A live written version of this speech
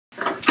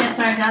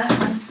where I got it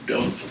from.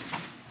 Don't.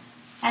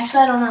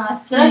 Actually, I don't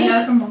know. Did I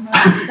get it from Mama?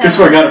 That's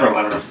where I got it from.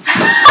 I don't know.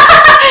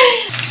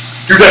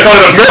 Dude, that's not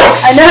enough milk.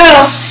 I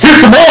know. Here's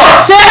some more.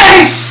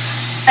 Thanks.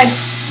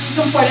 You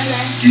can pour it in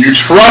there. Do you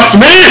trust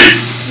me?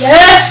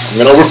 Yes.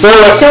 I'm gonna overfill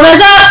it. Fill this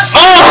up.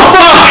 Oh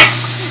fuck!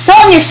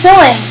 Dalton, you're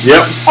spilling.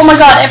 Yep. Oh my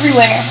god,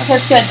 everywhere. Okay,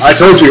 that's good. I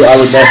told you I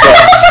would mess up.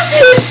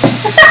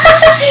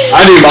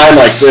 I do mine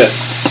like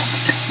this.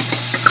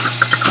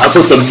 I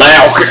put the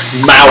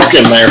milk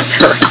in there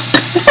first.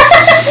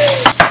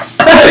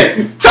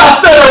 Hey, toss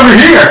that over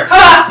here.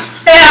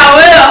 Yeah, I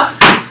will.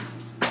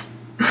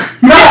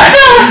 Nice.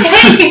 It's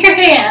so in your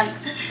hand.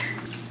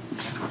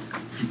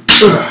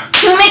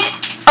 Can we make?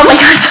 Oh my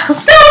god,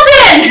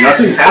 Dalton!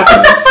 Nothing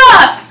happened. What the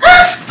fuck?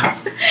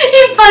 He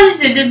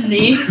punched it, didn't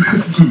he?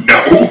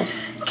 No.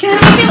 Can we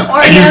make an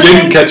Oreo And you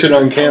didn't thing? catch it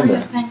on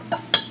camera. An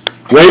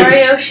Wait.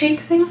 Oreo shake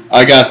thing?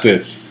 I got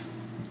this.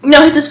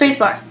 No, hit the space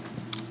bar.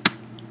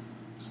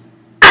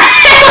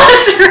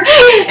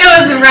 It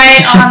was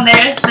right on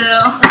there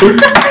still.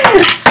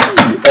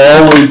 You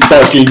always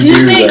fucking do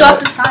Usually that. you got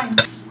the sign.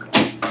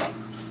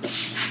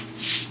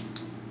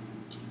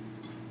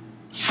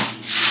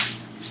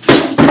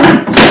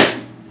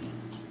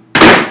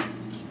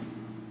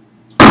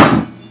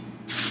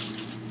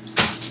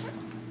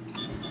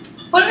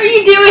 What are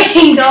you doing,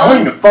 I'm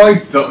Dalton? trying to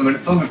find something and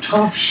it's on the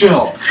top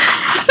shelf.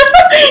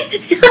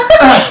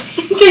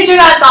 Because you're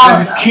not tall I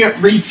just enough. can't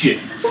reach it.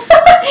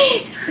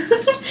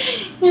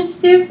 You're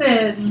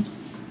stupid.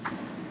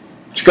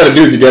 What you gotta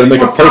do is you gotta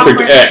make a More perfect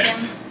proper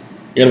X. again.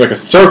 You gotta make a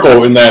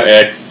circle in that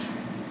X.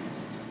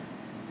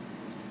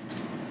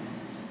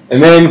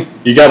 And then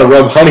you gotta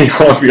rub honey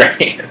all over your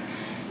hand.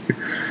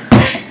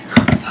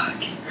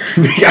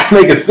 You gotta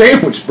make a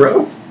sandwich,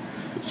 bro.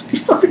 That's what you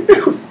fucking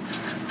do.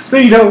 So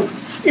you don't,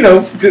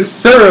 get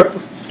syrup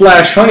 /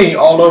 honey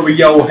all over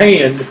your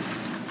hand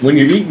when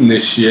you're eating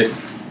this shit.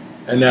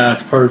 And now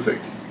it's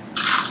perfect.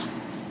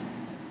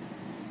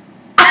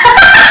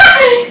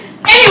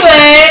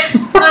 Anyway,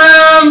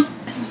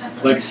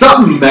 Like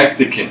something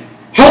Mexican.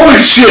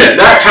 Holy shit,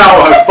 that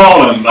towel has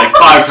fallen like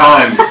 5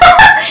 times.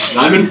 And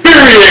I'm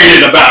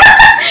infuriated about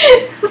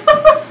it.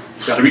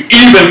 It's gotta be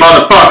even,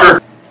 motherfucker.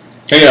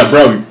 Hey,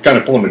 bro, you're kind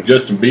of pulling a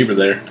Justin Bieber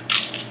there.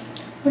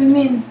 what do you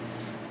mean?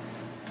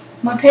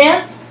 My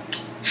pants?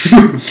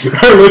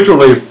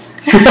 Literally.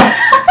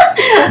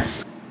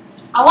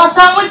 I want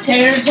something with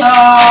tater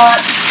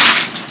tots.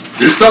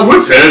 Get some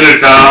with tater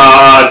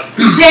tots.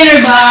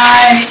 Tater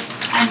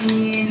bites. I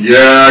mean.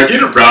 Yeah,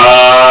 get it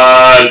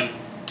right.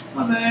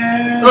 My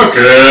bad.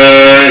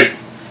 Okay.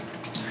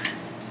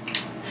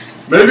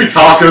 Maybe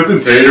tacos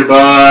and tater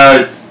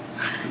bites.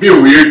 It'd be a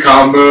weird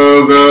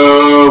combo,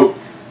 though.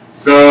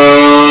 So.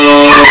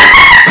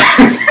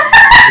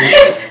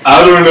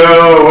 I don't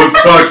know what the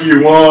fuck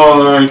you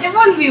want. It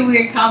wouldn't be a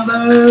weird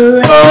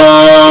combo.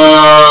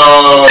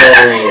 Oh.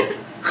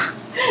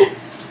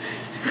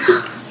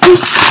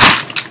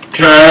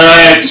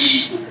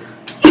 Catch.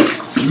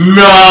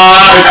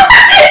 Nice.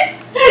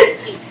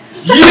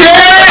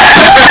 Yeah.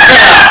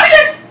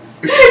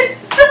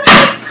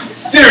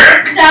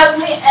 Syrup. That was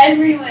me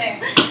everywhere.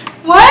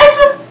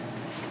 What?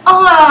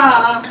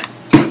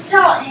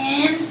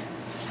 Dalton.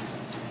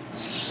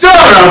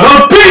 Son of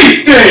a bee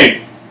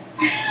sting.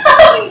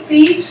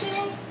 Bee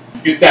sting?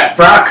 Get that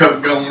fry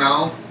cook going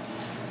on.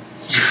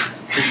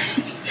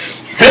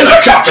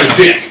 Helicopter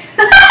dick.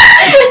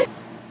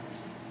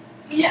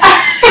 Yeah,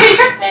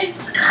 your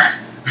face.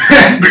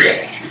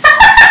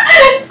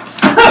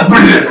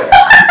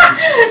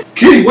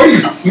 Kitty, what are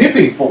you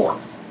sniffing for?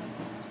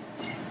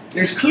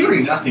 There's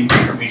clearly nothing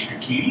here, Mr.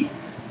 Kitty.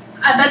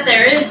 I bet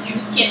there is. You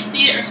just can't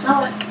see it or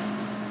smell it.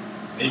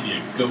 Maybe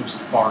a ghost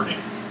farting.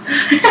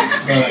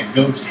 Smell like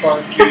ghost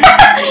fart, Kitty?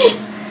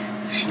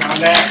 Smell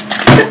that?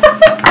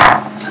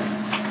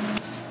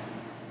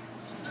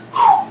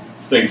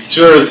 This thing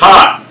sure is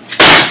hot.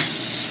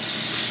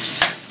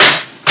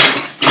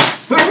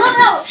 I love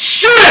how.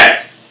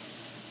 Shit!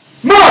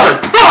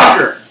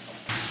 Motherfucker!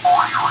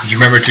 You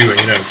remember to,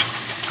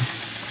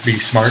 be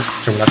smart,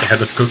 so we're not the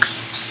headless cooks.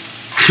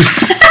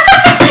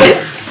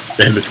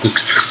 The headless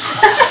cooks.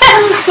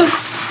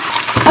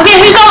 Okay,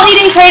 who's all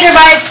eating tater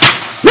bites?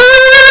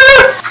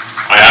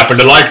 I happen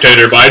to like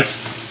tater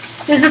bites.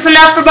 Is this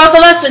enough for both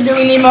of us, or do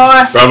we need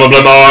more?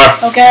 Probably more.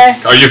 Okay.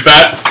 Are you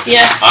fat?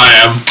 Yes. I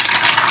am.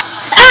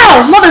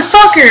 Ow,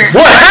 motherfucker!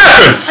 What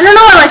happened? I don't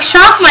know, I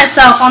shocked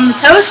myself on the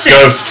toaster.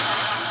 Ghost.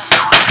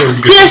 So Dude,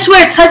 I good.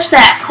 swear, touch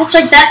that. Touch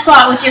that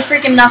spot with your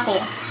freaking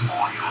knuckle.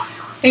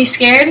 Are you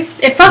scared?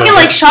 It fucking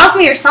No. shocked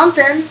me or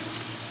something.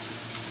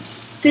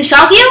 Did it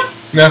shock you?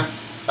 No,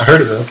 I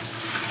heard it though.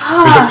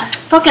 Ah, it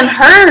fucking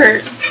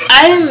hurt.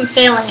 I'm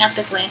failing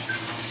epically.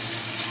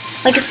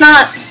 It's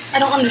not. I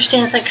don't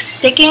understand. It's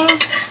sticking.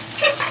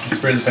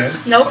 Spray the pan.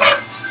 Nope.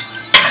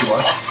 You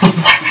are.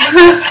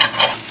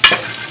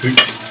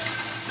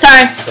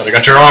 Sorry. Thought I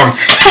got your arm.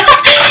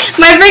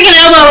 My freaking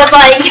elbow was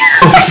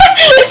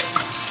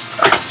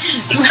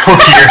It's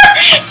over here.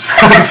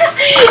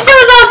 it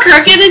was all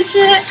crooked and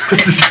shit.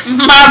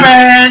 My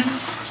bad.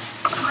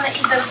 I'm gonna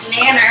eat this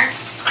nanner.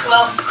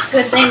 Well,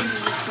 good thing it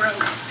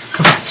broke.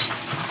 It's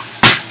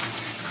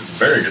a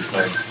very good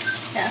thing.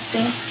 Yeah,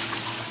 see?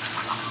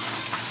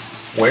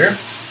 Where?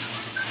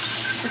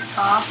 The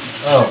top.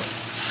 Oh.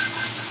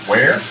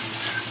 Where?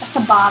 At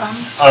the bottom.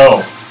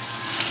 Oh.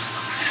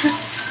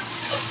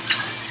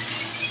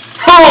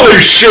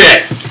 Holy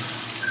shit!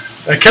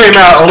 That came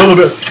out a little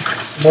bit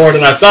more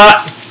than I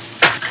thought.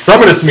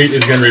 Some of this meat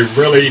is going to be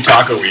really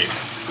taco-y.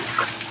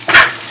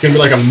 It's going to be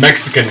like a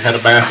Mexican had a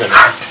bath in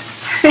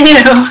it.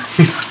 Ew.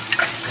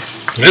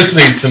 This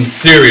needs some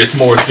serious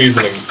more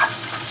seasoning.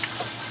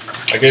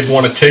 I gave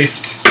one a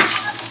taste.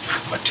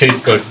 My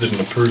taste buds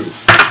didn't approve.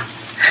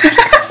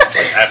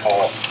 Like, at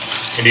all.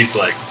 It needs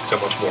like so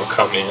much more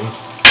come in.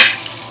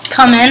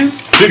 Come in?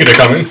 Speaking of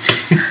coming.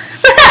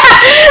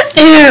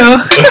 Ew.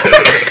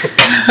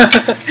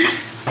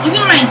 You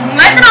can make.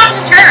 Why is it not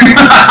just her?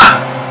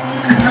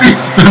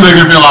 To make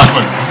her feel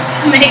awkward.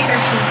 To make her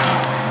feel.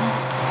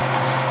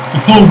 The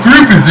whole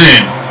group is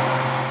in.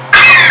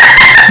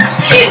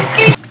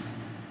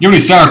 You have any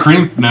sour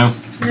cream? No.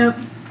 Nope.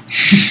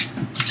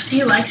 Do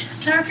you like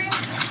sour cream?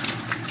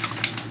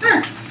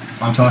 Huh.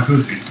 On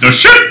tacos, it's the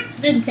shit!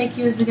 Didn't take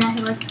you as the guy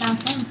who likes sour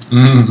cream.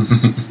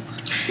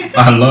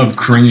 I love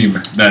cream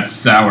that's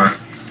sour.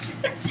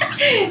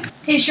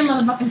 Taste your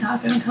motherfucking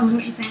taco and tell me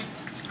what you think.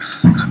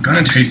 I'm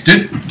gonna taste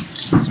it,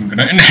 so I'm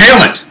gonna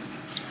inhale it.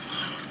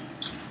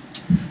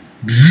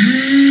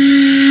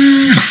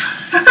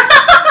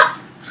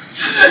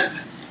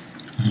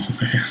 Oh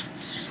man.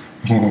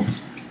 Oh.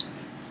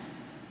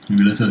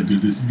 Maybe that's how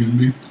good this is gonna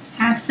be.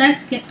 Have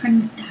sex, get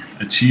pregnant, die.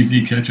 A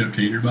cheesy ketchup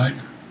tater bite.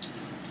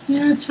 You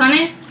know what's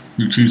funny?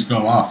 Your cheese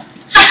fell off.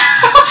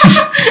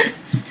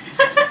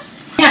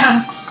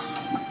 Yeah. I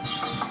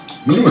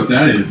wonder what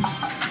that is.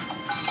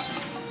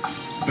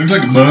 Looks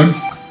like a bug.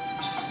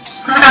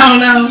 I don't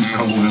know.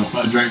 Oh well,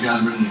 I drank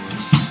out of it anyway.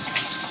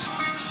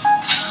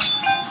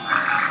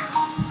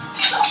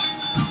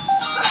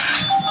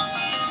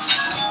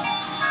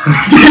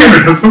 Damn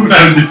it, I thought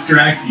that would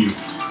distract you.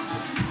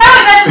 How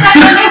would that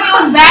distract me if you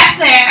look back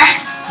there?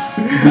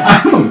 I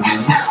don't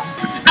know.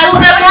 I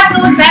would have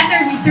to look back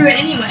there if you threw it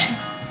anyway.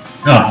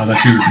 Oh, I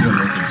thought you were still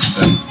looking.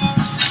 So.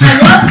 I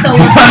was still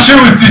looking. I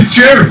sure was just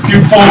trying to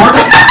scoot forward.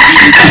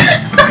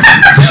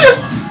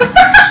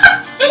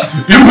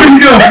 It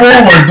wouldn't go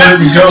forward, but it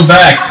would go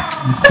back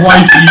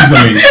quite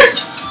easily.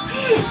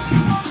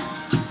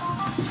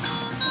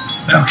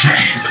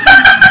 Okay.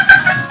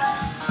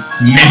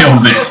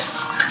 Nailed it.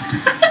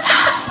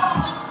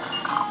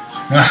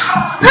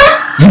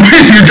 What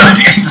is your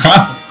goddamn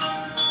problem?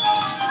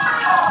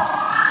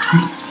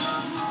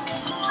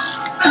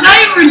 I thought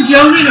you were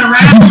joking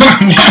around.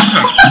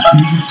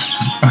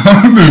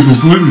 I'm being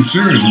completely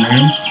serious,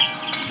 man.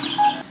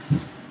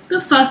 What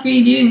the fuck are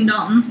you doing,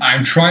 Dalton?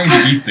 I'm trying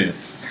to eat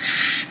this.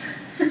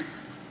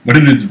 But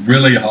it is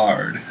really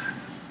hard.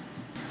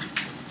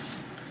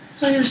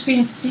 So you're just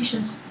being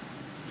facetious.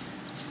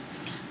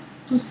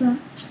 What's that?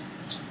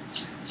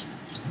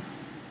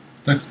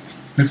 That's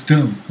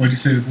dumb. Why'd you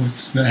say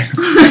what's that?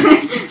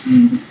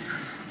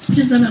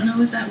 Because I don't know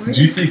what that word is.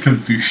 Did you say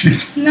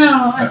Confucius?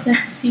 No, I said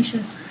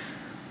facetious.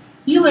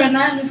 You learned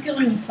that in the skill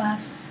learning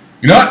class.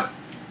 You know what?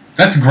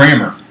 That's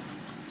grammar.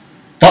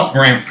 Fuck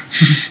grammar.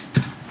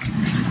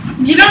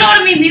 You don't know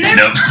what it means either?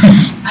 Nope.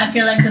 I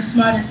feel like the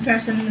smartest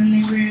person in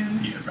the room.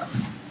 Yeah,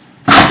 probably.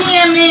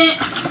 Damn it!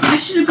 I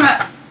should have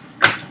brought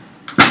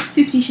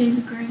 50 Shades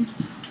of Grey.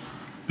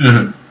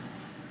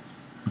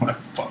 What the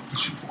fuck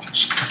did you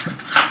watch?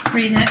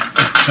 Read it.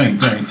 Same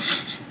thing.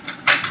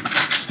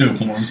 Still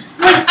porn.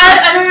 Like,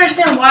 I don't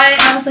understand why.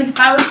 I was like, if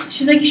I would.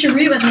 She's like, you should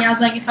read it with me. I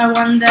was like, if I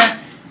wanted to,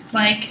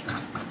 like,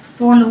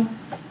 if I wanted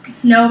to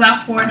know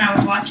about porn, I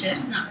would watch it,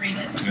 not read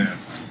it. Yeah.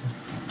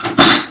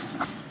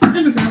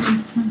 Every girl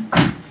reads porn.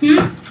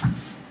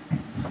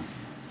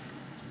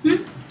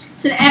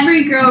 Said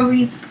every girl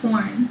reads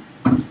porn.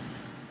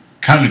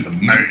 Connie's a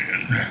man.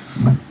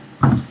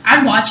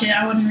 I'd watch it.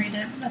 I wouldn't read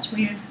it. That's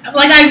weird.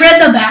 Like, I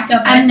read the back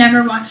of it. I've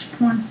never watched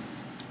porn.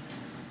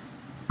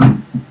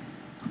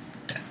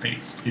 That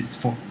face is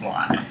full of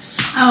lies.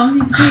 Oh,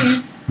 me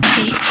too.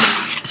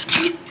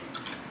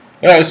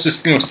 Yeah, let's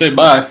just say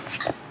bye.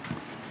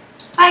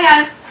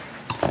 Hi, guys.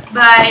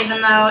 Bye,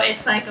 even though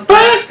it's like a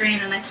black screen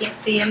and I can't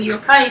see him. You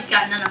probably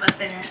got none of us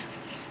in it.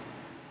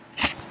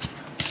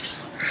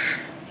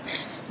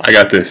 I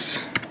got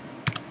this.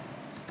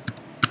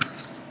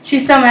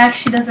 She's so mad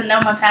she doesn't know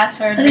my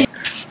password.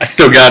 I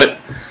still got it.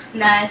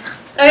 Nice.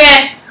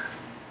 Okay.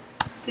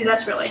 Dude,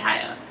 that's really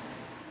high up.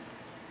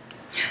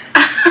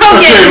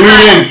 Okay,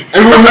 lean in.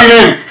 Everyone lean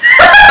in.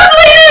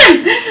 Lean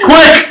in!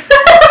 Quick!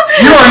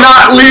 You are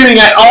not leaning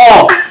at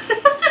all.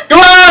 Come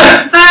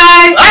on!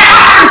 Bye!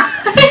 Ah!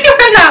 You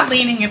were not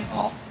leaning at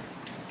all.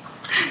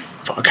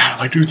 Fuck, how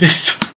do I do this?